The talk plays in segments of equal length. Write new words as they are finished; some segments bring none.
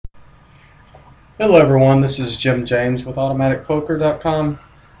Hello everyone, this is Jim James with automaticpoker.com.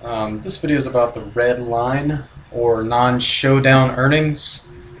 This video is about the red line or non-showdown earnings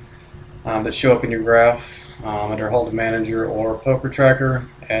that show up in your graph under Hold'em Manager or Poker Tracker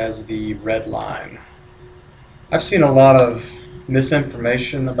as the red line. I've seen a lot of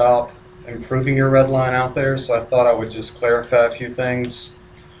misinformation about improving your red line out there, so I thought I would just clarify a few things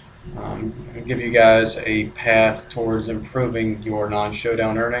and give you guys a path towards improving your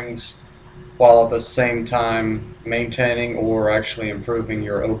non-showdown earnings, while at the same time maintaining or actually improving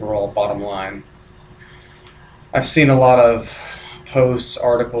your overall bottom line. I've seen a lot of posts,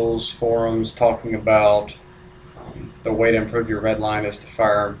 articles, forums talking about the way to improve your red line is to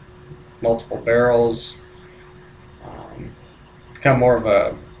fire multiple barrels, become more of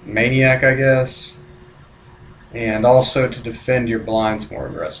a maniac, I guess, and also to defend your blinds more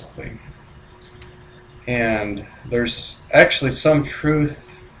aggressively. And there's actually some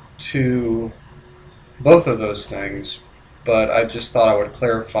truth to both of those things, but I just thought I would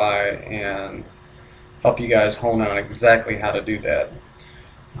clarify and help you guys hone in on exactly how to do that.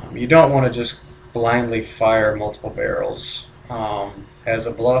 You don't want to just blindly fire multiple barrels as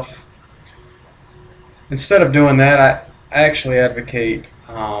a bluff. Instead of doing that, I actually advocate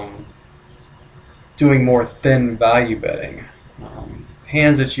doing more thin value betting.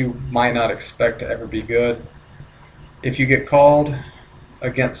 Hands that you might not expect to ever be good. If you get called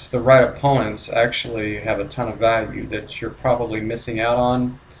against the right opponents, actually have a ton of value that you're probably missing out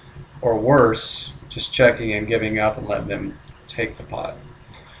on, or worse, just checking and giving up and letting them take the pot.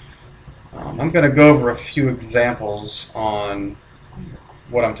 I'm going to go over a few examples on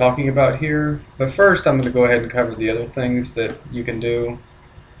what I'm talking about here, but first I'm going to go ahead and cover the other things that you can do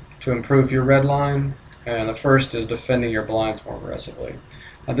to improve your red line, and the first is defending your blinds more aggressively.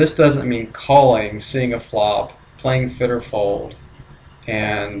 Now, this doesn't mean calling, seeing a flop, playing fit or fold,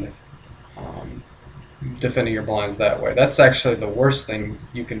 and defending your blinds that way. That's actually the worst thing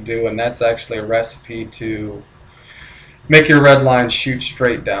you can do, and that's actually a recipe to make your red line shoot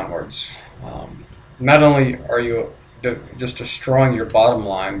straight downwards. Not only are you just destroying your bottom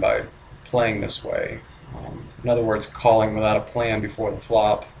line by playing this way, in other words, calling without a plan before the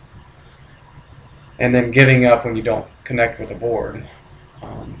flop, and then giving up when you don't connect with the board,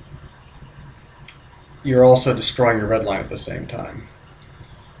 you're also destroying your red line at the same time.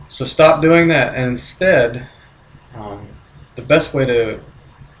 So stop doing that, and instead, the best way to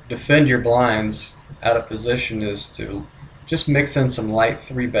defend your blinds out of position is to just mix in some light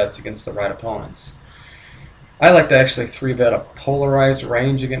 3-bets against the right opponents. I like to actually 3-bet a polarized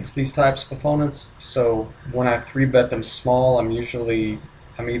range against these types of opponents, so when I 3-bet them small, I'm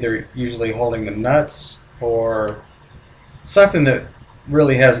either usually holding the nuts or something that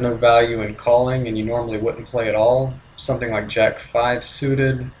really has no value in calling and you normally wouldn't play at all, something like Jack 5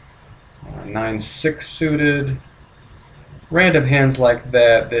 suited, 9-6 suited, random hands like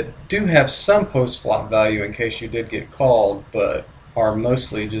that do have some post-flop value in case you did get called, but are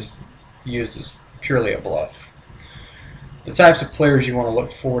mostly just used as purely a bluff. The types of players you want to look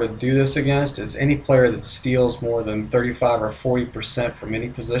for to do this against is any player that steals more than 35 or 40% from any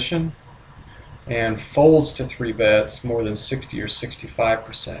position and folds to 3-bets more than 60 or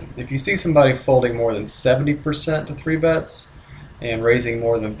 65%. If you see somebody folding more than 70% to 3-bets, and raising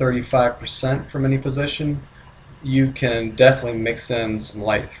more than 35% from any position, you can definitely mix in some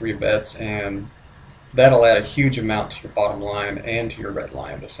light 3-bets, and that'll add a huge amount to your bottom line and to your red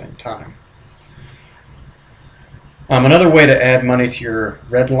line at the same time. Another way to add money to your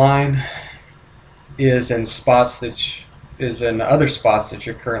red line is in other spots that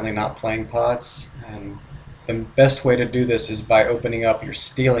you're currently not playing pots, and the best way to do this is by opening up your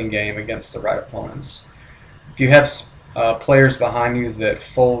stealing game against the right opponents. If you have players behind you that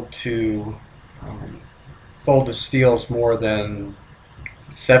fold to steals more than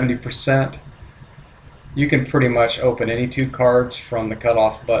 70%, you can pretty much open any 2 cards from the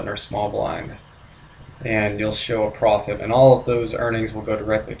cutoff button or small blind, and you'll show a profit, and all of those earnings will go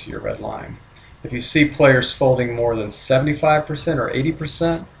directly to your red line. If you see players folding more than 75% or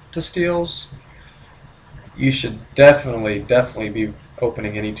 80% to steals, you should definitely be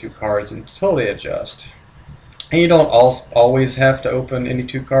opening any 2 cards until they adjust. And you don't always have to open any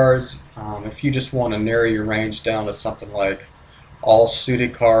 2 cards. If you just want to narrow your range down to something like all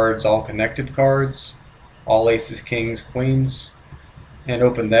suited cards, all connected cards, all aces, kings, queens, and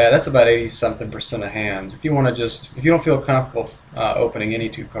open that, that's about 80-something% of hands. If you don't feel comfortable opening any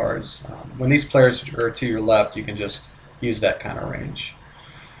 2 cards, when these players are to your left, you can just use that kind of range.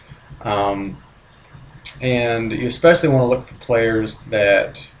 And you especially want to look for players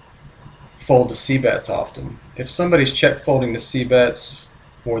that fold to C-bets often. If somebody's check folding to C-bets,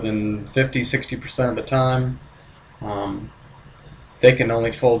 more than 50–60% of the time. They can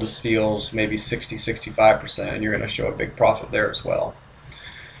only fold to steals maybe 60–65%, and you're going to show a big profit there as well.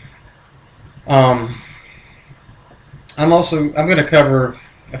 I'm going to cover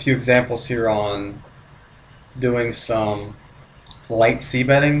a few examples here on doing some light C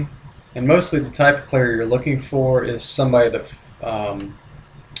betting, and mostly the type of player you're looking for is somebody that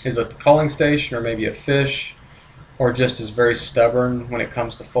is a calling station or maybe a fish, or just is very stubborn when it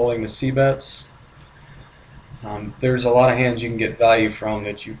comes to folding the C bets. There's a lot of hands you can get value from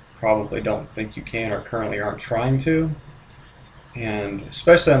that you probably don't think you can or currently aren't trying to, and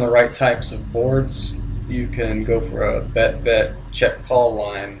especially on the right types of boards, you can go for a bet check call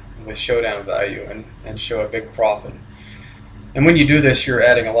line with showdown value and show a big profit. And when you do this, you're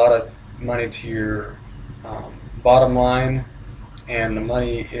adding a lot of money to your bottom line, and the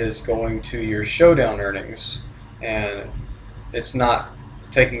money is going to your showdown earnings, and it's not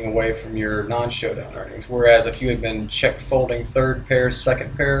taking away from your non-showdown earnings. Whereas if you had been check folding third pair,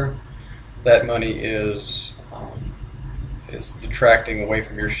 second pair, that money is detracting away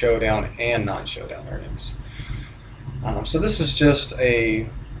from your showdown and non-showdown earnings. So this is just a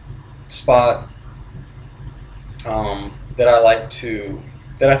spot that I like to,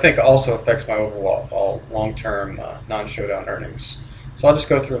 that I think also affects my overall long-term non-showdown earnings. So I'll just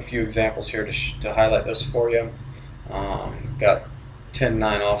go through a few examples here to highlight this for you. Got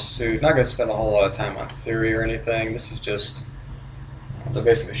 10-9 offsuit. Not going to spend a whole lot of time on theory or anything. This is just to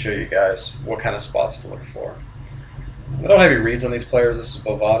basically show you guys what kind of spots to look for. I don't have any reads on these players. This is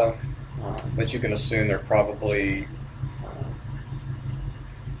Bovada, but you can assume they're probably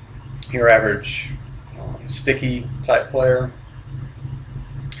your average sticky type player.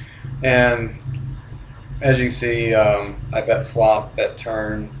 And as you see, I bet flop, bet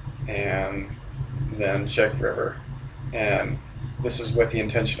turn, and then check river. And this is with the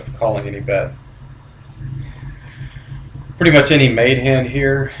intention of calling any bet. Pretty much any made hand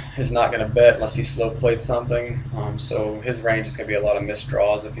here is not going to bet unless he slow played something. So his range is going to be a lot of missed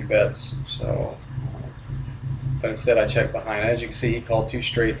draws if he bets. So, but instead I check behind. As you can see, he called two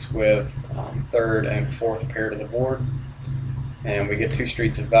straights with third and fourth pair to the board, and we get two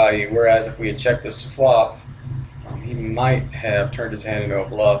streets of value. Whereas if we had checked this flop, he might have turned his hand into a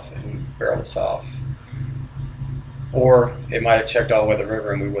bluff and barreled us off. Or it might have checked all the way to the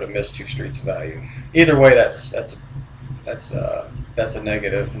river and we would have missed two streets of value. Either way, that's a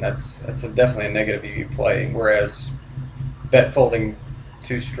negative, and that's definitely a negative EV play. Whereas bet folding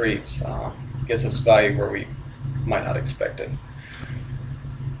two streets gives us value where we might not expect it.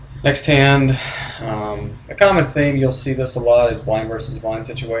 Next hand, a common theme, you'll see this a lot, is blind versus blind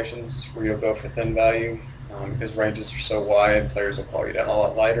situations where you'll go for thin value because ranges are so wide, players will call you down a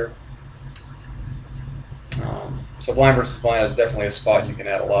lot lighter. So blind versus blind is definitely a spot you can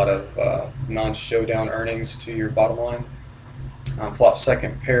add a lot of non-showdown earnings to your bottom line. Flop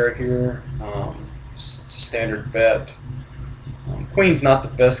second pair here, standard bet. Queen's not the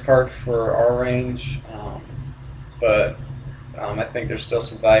best card for our range, but I think there's still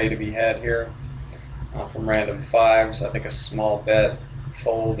some value to be had here from random fives. I think a small bet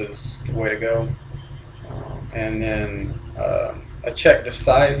fold is the way to go. And then a check to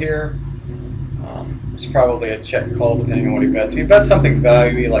side here. It's probably a check call depending on what he bets. If he bets something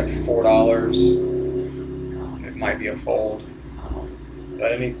value like $4, it might be a fold.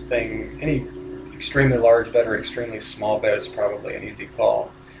 But any extremely large bet or extremely small bet is probably an easy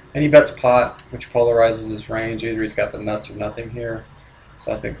call. And he bets pot, which polarizes his range. Either he's got the nuts or nothing here.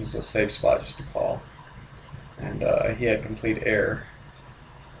 So I think this is a safe spot just to call. And he had complete air.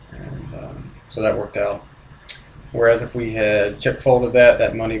 And so that worked out. Whereas if we had check folded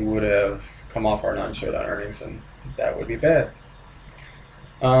that money would have come off our non-showdown earnings, and that would be bad.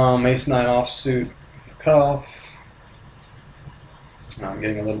 Ace-9 offsuit cutoff. I'm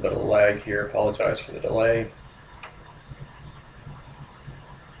getting a little bit of a lag here. Apologize for the delay.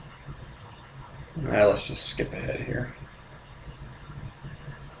 Alright, let's just skip ahead here.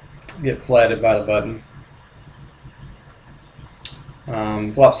 Get flatted by the button.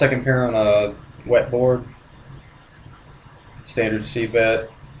 Flop second pair on a wet board. Standard C bet.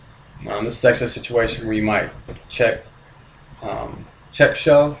 This is actually a situation where you might check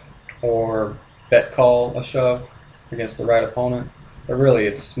shove or bet call a shove against the right opponent. But really,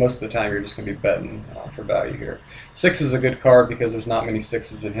 it's most of the time you're just going to be betting for value here. 6 is a good card because there's not many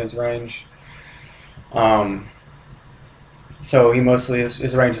 6s in his range. So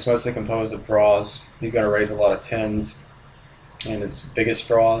his range is mostly composed of draws. He's going to raise a lot of 10s, and his biggest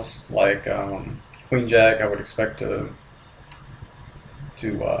draws, like Queen Jack, I would expect to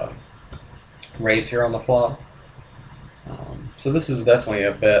raise here on the flop. So this is definitely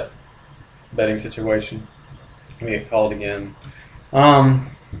a betting situation. Let me get called again.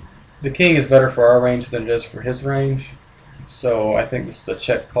 The king is better for our range than it is for his range, so I think this is a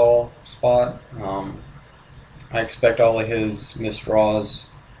check call spot. I expect all of his missed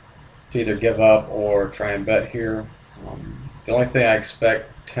draws to either give up or try and bet here. The only thing I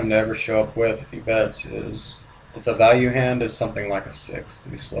expect him to ever show up with if he bets is, if it's a value hand, is something like a 6 to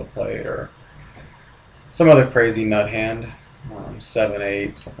be slow played, or some other crazy nut hand,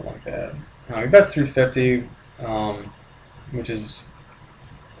 7-8, something like that. He bets 350, which is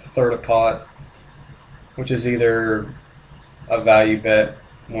a third of pot, which is either a value bet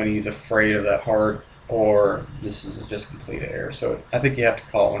when he's afraid of that heart, or this is just complete air. So I think you have to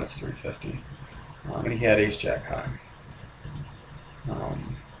call when it's 350. And he had ace jack high.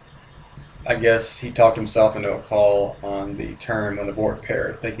 I guess he talked himself into a call on the turn when the board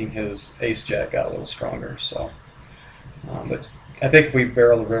paired, thinking his ace jack got a little stronger. So, but I think if we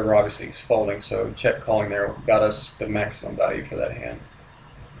barrel the river, obviously he's folding, so check calling there got us the maximum value for that hand.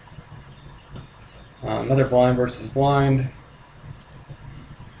 Another blind versus blind.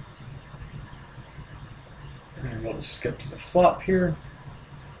 And we'll just skip to the flop here.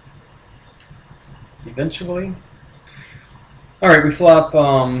 Eventually. Alright, we flop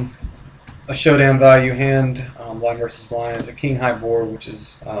a showdown value hand, blind versus blind. It's a king high board, which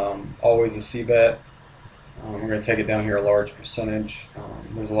is always a c-bet. We're going to take it down here a large percentage.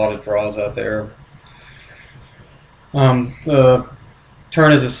 There's a lot of draws out there. The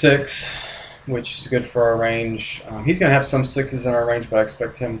turn is a 6, which is good for our range. He's going to have some 6s in our range, but I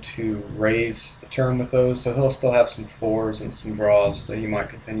expect him to raise the turn with those, so he'll still have some 4s and some draws that he might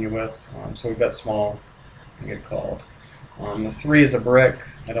continue with. So we bet small and get called. The 3 is a brick.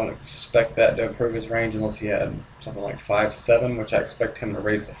 I don't expect that to improve his range unless he had something like 5-7, which I expect him to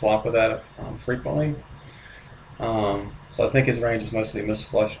raise the flop with that frequently. So I think his range is mostly missed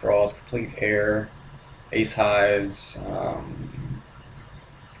flush draws, complete air, ace highs,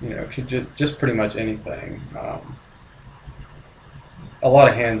 you know, just pretty much anything. A lot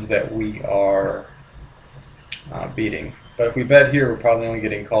of hands that we are beating. But if we bet here, we're probably only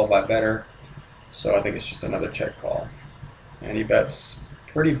getting called by better. So I think it's just another check call. And he bets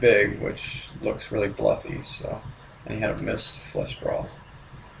pretty big, which looks really bluffy. So, and he had a missed flush draw.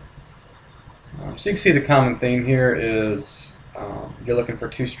 So you can see the common theme here is you're looking for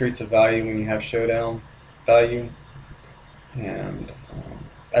 2 streets of value when you have showdown value. And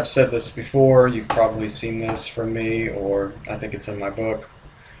I've said this before, you've probably seen this from me, or I think it's in my book.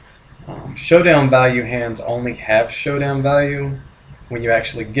 Showdown value hands only have showdown value when you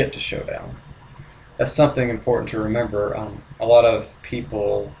actually get to showdown. That's something important to remember. A lot of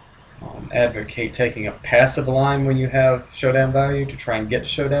people advocate taking a passive line when you have showdown value to try and get to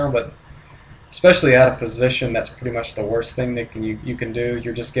showdown, but especially out of position, that's pretty much the worst thing that you can do.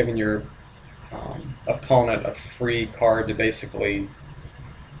 You're just giving your opponent a free card to basically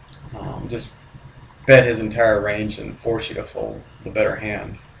just bet his entire range and force you to fold the better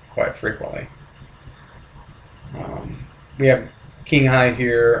hand quite frequently. We have king high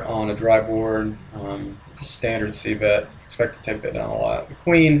here on a dry board. It's a standard c-bet. Expect to take that down a lot. The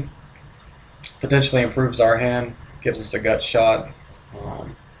queen potentially improves our hand, gives us a gut shot.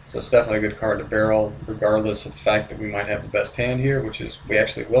 So it's definitely a good card to barrel, regardless of the fact that we might have the best hand here, which is we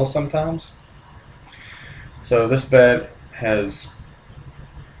actually will sometimes. So this bet has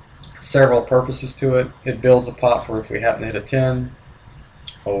several purposes to it. It builds a pot for if we happen to hit a 10,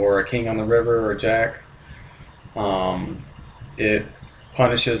 or a king on the river, or a jack. It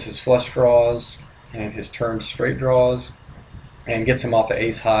punishes his flush draws and his turn straight draws, and gets him off the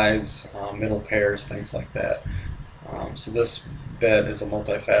ace highs, middle pairs, things like that. So this bet is a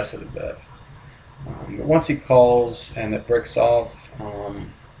multifaceted bet. But once he calls and it bricks off,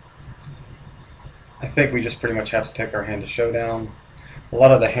 I think we just pretty much have to take our hand to showdown. A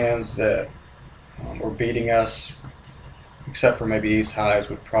lot of the hands that were beating us, except for maybe ace highs,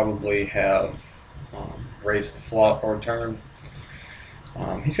 would probably have raised the flop or turn.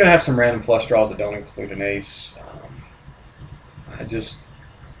 He's going to have some random flush draws that don't include an ace. I just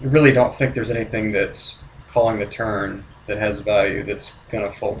really don't think there's anything that's calling the turn that has value that's going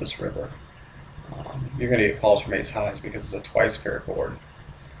to fold this river. You're going to get calls from ace highs because it's a twice paired board.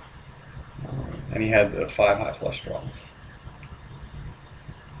 And he had the 5 high flush draw.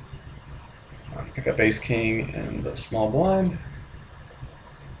 Pick up ace king in the small blind.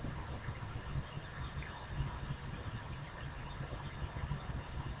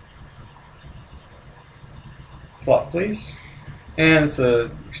 Flop, please. And it's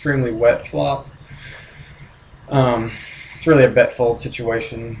an extremely wet flop. It's really a bet fold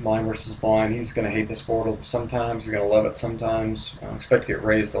situation, blind versus blind. He's going to hate this board sometimes. He's going to love it sometimes. Expect to get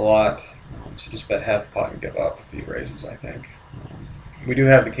raised a lot. So just bet half pot and give up if he raises, I think. We do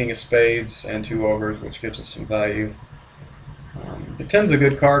have the king of spades and 2 overs, which gives us some value. The 10's a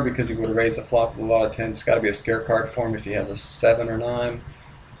good card because he would have raised the flop with a lot of 10s. It's got to be a scare card for him if he has a 7 or 9.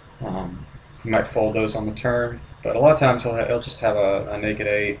 He might fold those on the turn, but a lot of times he'll just have a naked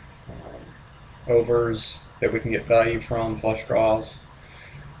 8, overs that we can get value from, flush draws.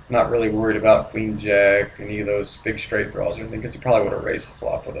 Not really worried about queen jack, any of those big straight draws or anything, because he probably would have raised the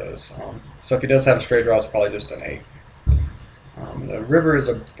flop with those. So if he does have a straight draw, it's probably just an 8. The river is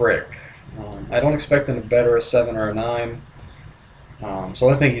a brick. I don't expect him to bet or a 7 or a 9.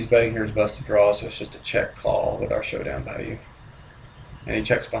 So I think he's betting here is best to draw, so it's just a check call with our showdown value. And he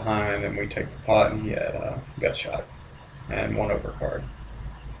checks behind, and we take the pot, and he had a gut shot and 1 over card.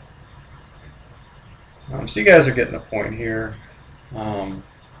 So you guys are getting the point here.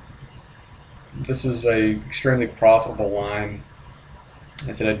 This is a extremely profitable line.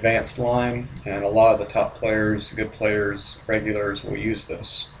 It's an advanced line, and a lot of the top players, good players, regulars will use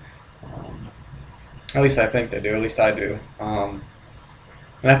this. At least I think they do. At least I do. And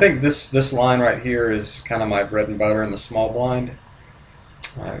I think this line right here is kind of my bread and butter in the small blind.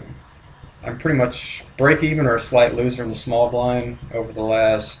 I'm pretty much break even or a slight loser in the small blind over the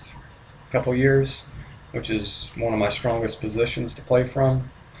last couple years, which is one of my strongest positions to play from.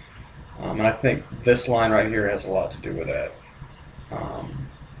 And I think this line right here has a lot to do with that.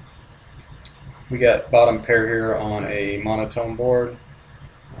 We got bottom pair here on a monotone board.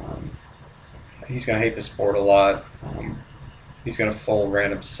 He's going to hate this board a lot. He's going to fold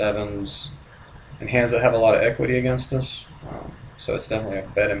random 7s and hands that have a lot of equity against us. So it's definitely a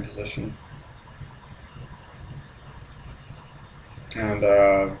bet in position. And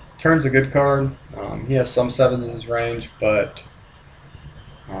turn's a good card. He has some 7s in his range, but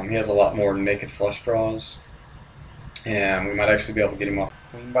he has a lot more naked flush draws. And we might actually be able to get him off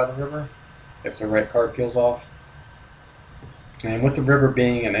the queen by the river if the right card peels off. And with the river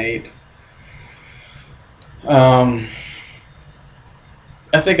being an 8,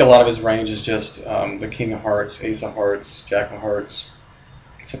 I think a lot of his range is just the king of hearts, ace of hearts, jack of hearts,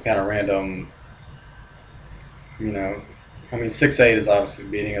 some kind of random, you know, I mean 6-8 is obviously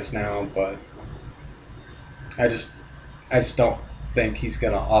beating us now, but I just don't think he's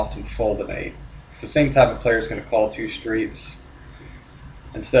going to often fold an 8. It's the same type of player is going to call 2 streets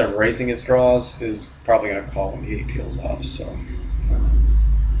instead of raising his draws, is probably going to call when the 8 peels off. So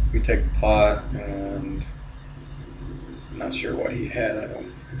we take the pot, and I'm not sure what he had. I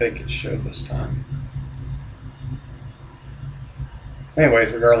don't think it showed this time.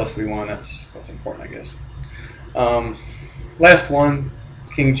 Anyways, regardless, we won. That's what's important, I guess. Last one,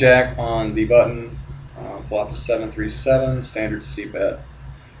 king jack on the button. Flop is 7-3-7, standard C bet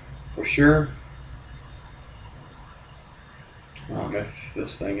for sure. If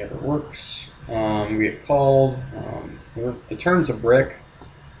this thing ever works. We get called. The turn's a brick.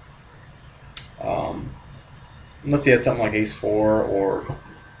 Unless he had something like ace 4 or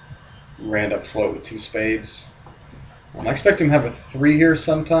random float with 2 spades. I expect him to have a 3 here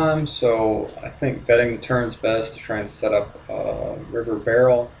sometime, so I think betting the turn's best to try and set up a river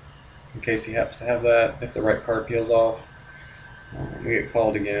barrel in case he happens to have that, if the right card peels off. We get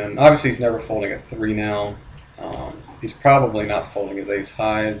called again. Obviously he's never folding a 3 now. He's probably not folding his ace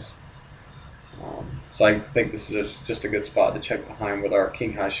highs. So I think this is just a good spot to check behind with our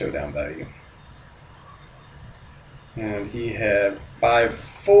king high showdown value. And he had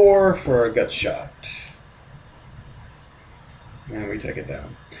 5-4 for a gut shot. And we take it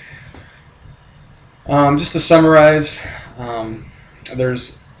down. Just to summarize,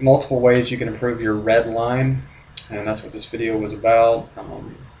 there's multiple ways you can improve your red line, and that's what this video was about.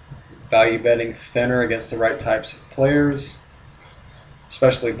 Value betting thinner against the right types of players,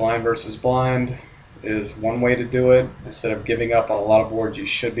 especially blind versus blind, is one way to do it. Instead of giving up on a lot of boards you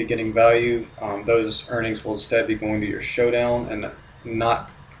should be getting value, those earnings will instead be going to your showdown and not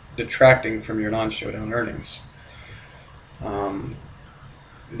detracting from your non-showdown earnings.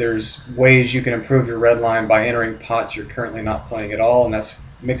 There's ways you can improve your red line by entering pots you're currently not playing at all, and that's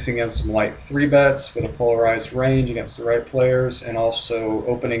mixing in some light 3 bets with a polarized range against the right players, and also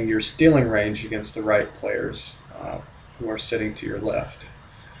opening your stealing range against the right players who are sitting to your left.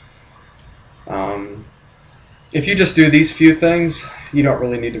 If you just do these few things, you don't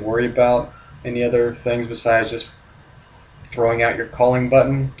really need to worry about any other things besides just throwing out your calling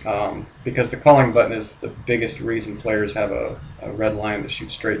button, because the calling button is the biggest reason players have a red line that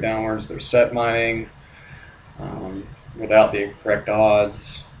shoots straight downwards. They're set mining without the correct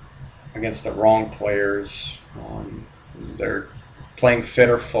odds against the wrong players. They're playing fit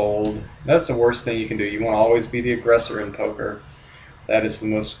or fold. That's the worst thing you can do. You want to always be the aggressor in poker. That is the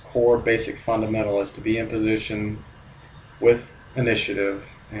most core, basic fundamental, is to be in position with initiative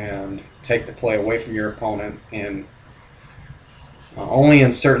and take the play away from your opponent. And only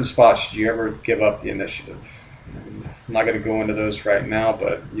in certain spots should you ever give up the initiative. And I'm not going to go into those right now,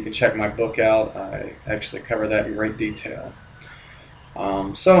 but you can check my book out. I actually cover that in great detail.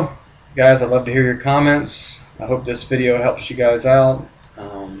 So, guys, I'd love to hear your comments. I hope this video helps you guys out.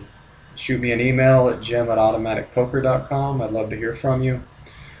 Shoot me an email at jim@automaticpoker.com. I'd love to hear from you.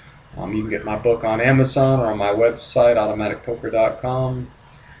 You can get my book on Amazon or on my website, automaticpoker.com.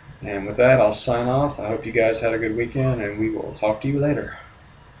 And with that, I'll sign off. I hope you guys had a good weekend, and we will talk to you later.